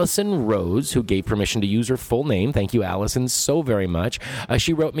Allison Rose, who gave permission to use her full name. Thank you, Allison, so very much.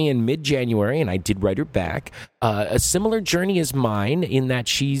 She wrote me in mid-January, and I did write her back. A similar journey as mine, in that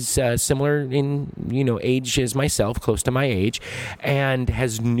she's similar in age as myself, close to my age, and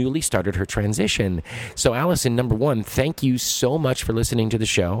has newly started her transition. So, Allison, number one, thank you so much for listening to the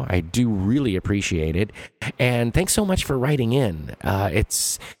show. I do really appreciate it, and thanks so much for writing in.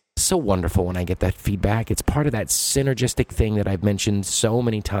 It's so wonderful when I get that feedback. It's part of that synergistic thing that I've mentioned so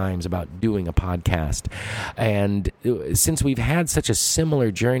many times about doing a podcast. And since we've had such a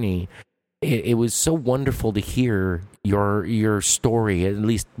similar journey, it was so wonderful to hear your story, at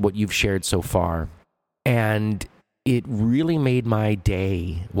least what you've shared so far. And it really made my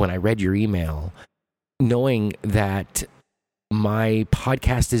day when I read your email, knowing that my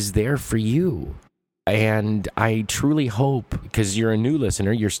podcast is there for you. And I truly hope, because you're a new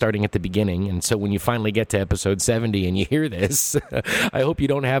listener, you're starting at the beginning, and so when you finally get to episode 70 and you hear this, I hope you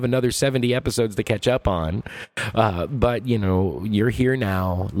don't have another 70 episodes to catch up on. But, you're here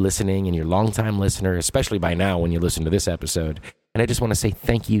now listening, and you're a longtime listener, especially by now when you listen to this episode. And I just want to say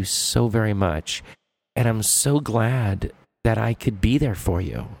thank you so very much. And I'm so glad that I could be there for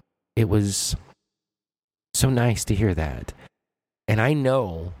you. It was so nice to hear that. And I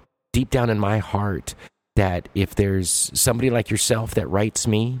know deep down in my heart that if there's somebody like yourself that writes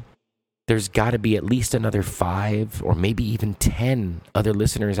me, there's got to be at least another 5 or maybe even 10 other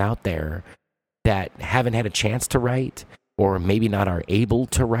listeners out there that haven't had a chance to write, or maybe not are able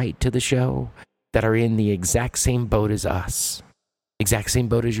to write to the show, that are in the exact same boat as us. Exact same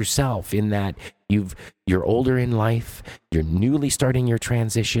boat as yourself, in that you're older in life, you're newly starting your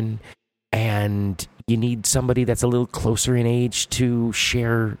transition, and you need somebody that's a little closer in age to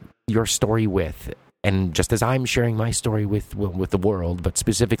share your story with. And just as I'm sharing my story with the world, but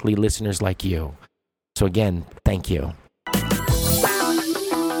specifically listeners like you. So again, thank you.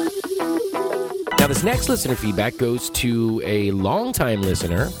 Now, this next listener feedback goes to a longtime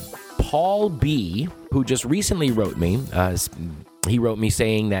listener, Paul B., who just recently wrote me. He wrote me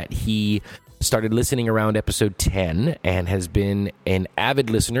saying that he started listening around episode 10 and has been an avid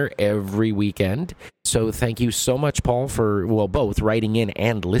listener every weekend. So thank you so much, Paul, for, both writing in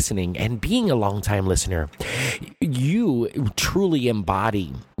and listening and being a longtime listener. You truly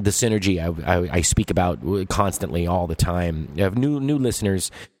embody the synergy I speak about constantly all the time. You have new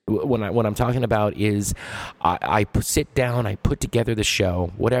listeners. What I'm talking about is I sit down, I put together the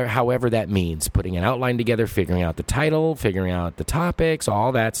show, however that means, putting an outline together, figuring out the title, figuring out the topics,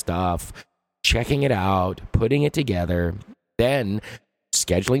 all that stuff, checking it out, putting it together, then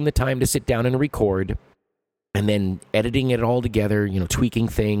scheduling the time to sit down and record, and then editing it all together, tweaking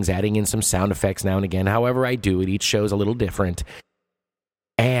things, adding in some sound effects now and again, however I do it. Each show's a little different,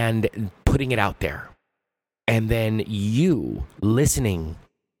 and putting it out there. And then you listening,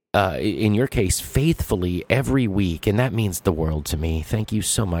 in your case, faithfully every week, and that means the world to me. Thank you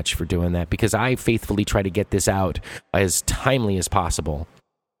so much for doing that, because I faithfully try to get this out as timely as possible.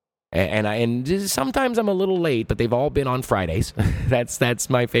 And sometimes I'm a little late, but they've all been on Fridays. That's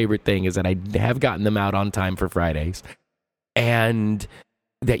my favorite thing, is that I have gotten them out on time for Fridays. And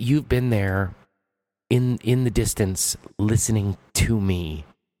that you've been there in the distance listening to me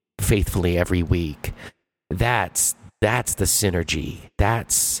faithfully every week. That's the synergy.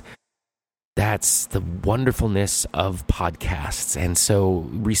 That's the wonderfulness of podcasts. And so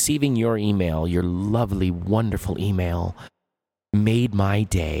receiving your email, your lovely, wonderful email, made my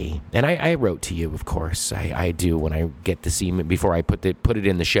day. And I wrote to you, of course. I do when I get this email. Before I put it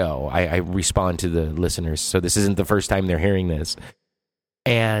in the show, I respond to the listeners. So this isn't the first time they're hearing this.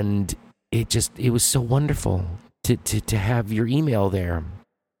 And it was so wonderful to have your email there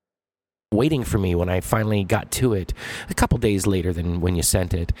waiting for me when I finally got to it a couple days later than when you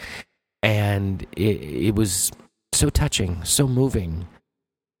sent it. And it was so touching, so moving,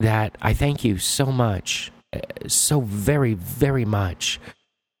 that I thank you so much, so very, very much,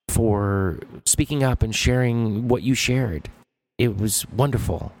 for speaking up and sharing what you shared. It was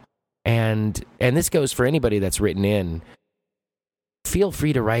wonderful. And this goes for anybody that's written in. Feel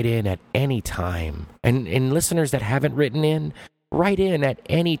free to write in at any time. And listeners that haven't written in, write in at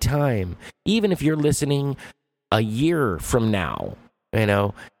any time. Even if you're listening a year from now,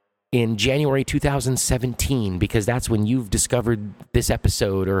 in January 2017, because that's when you've discovered this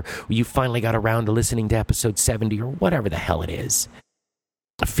episode, or you finally got around to listening to episode 70, or whatever the hell it is.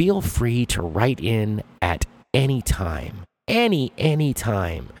 Feel free to write in at any time. Any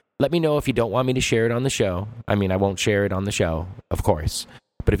time. Let me know if you don't want me to share it on the show. I mean, I won't share it on the show, of course.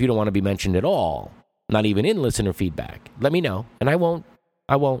 But if you don't want to be mentioned at all, not even in listener feedback, let me know. And I won't,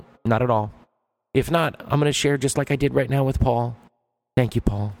 not at all. If not, I'm going to share just like I did right now with Paul. Thank you,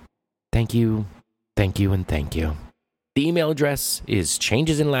 Paul. Thank you, and thank you. The email address is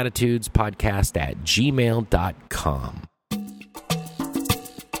changesinlatitudespodcast@gmail.com.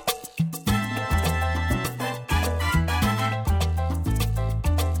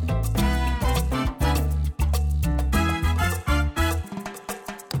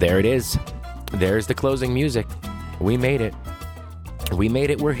 There it is. There's the closing music. We made it.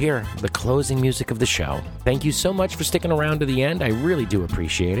 We're here. The closing music of the show. Thank you so much for sticking around to the end. I really do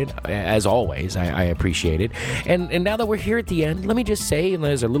appreciate it. As always, I appreciate it. And now that we're here at the end, let me just say, and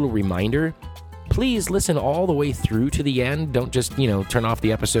as a little reminder, please listen all the way through to the end. Don't just, turn off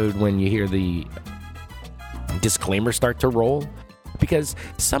the episode when you hear the disclaimer start to roll. Because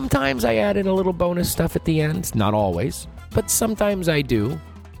sometimes I add in a little bonus stuff at the end. Not always, but sometimes I do.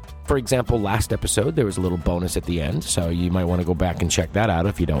 For example, last episode, there was a little bonus at the end, so you might want to go back and check that out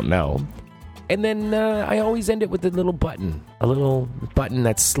if you don't know. And then I always end it with a little button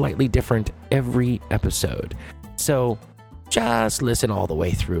that's slightly different every episode. So just listen all the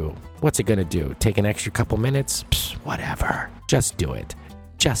way through. What's it going to do? Take an extra couple minutes? Psst, whatever. Just do it.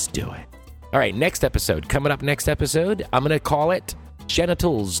 All right, next episode. Coming up next episode, I'm going to call it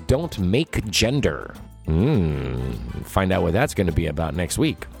Genitals Don't Make Gender. Find out what that's going to be about next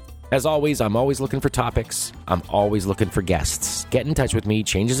week. As always, I'm always looking for topics. I'm always looking for guests. Get in touch with me,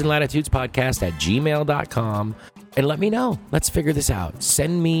 changesinlatitudespodcast@gmail.com, and let me know. Let's figure this out.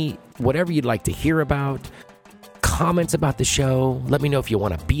 Send me whatever you'd like to hear about, comments about the show. Let me know if you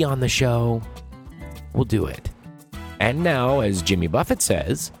want to be on the show. We'll do it. And now, as Jimmy Buffett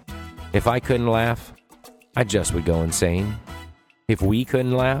says, if I couldn't laugh, I just would go insane. If we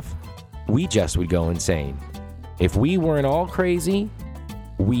couldn't laugh, we just would go insane. If we weren't all crazy,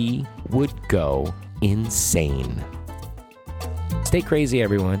 we would go insane. Stay crazy,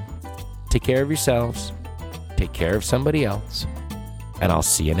 everyone. Take care of yourselves. Take care of somebody else. And I'll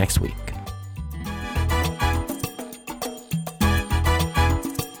see you next week.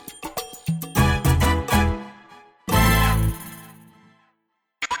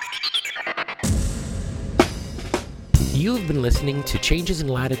 You've been listening to Changes in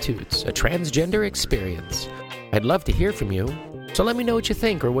Latitudes, a transgender experience. I'd love to hear from you. So let me know what you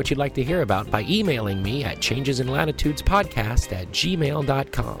think or what you'd like to hear about by emailing me at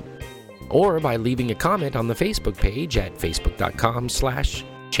changesinlatitudespodcast@gmail.com or by leaving a comment on the Facebook page at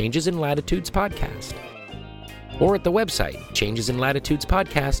facebook.com/changesinlatitudespodcast or at the website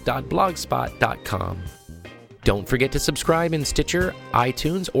changesinlatitudespodcast.blogspot.com. Don't forget to subscribe in Stitcher,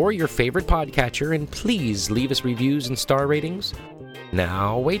 iTunes, or your favorite podcatcher, and please leave us reviews and star ratings.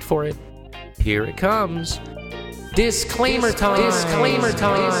 Now wait for it. Here it comes. Disclaimer time.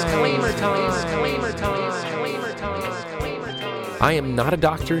 I am not a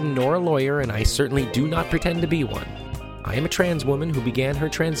doctor nor a lawyer, and I certainly do not pretend to be one. I am a trans woman who began her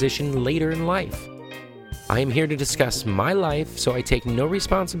transition later in life. I am here to discuss my life, so I take no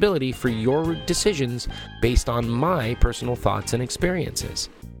responsibility for your decisions based on my personal thoughts and experiences.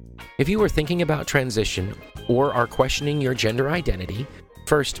 If you are thinking about transition or are questioning your gender identity,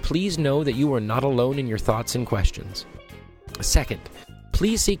 first, please know that you are not alone in your thoughts and questions. Second,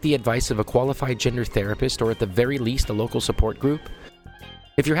 please seek the advice of a qualified gender therapist or at the very least a local support group.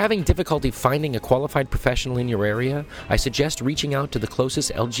 If you're having difficulty finding a qualified professional in your area, I suggest reaching out to the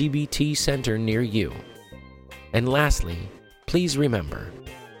closest LGBT center near you. And lastly, please remember,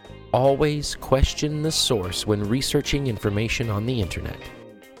 always question the source when researching information on the internet.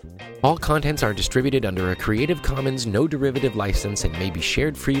 All contents are distributed under a Creative Commons no derivative license and may be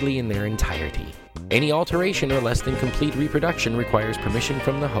shared freely in their entirety. Any alteration or less than complete reproduction requires permission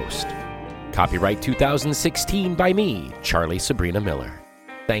from the host. Copyright 2016 by me, Charlie Sabrina Miller.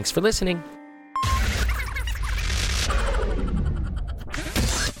 Thanks for listening.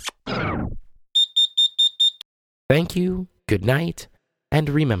 Thank you, good night, and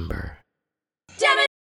remember,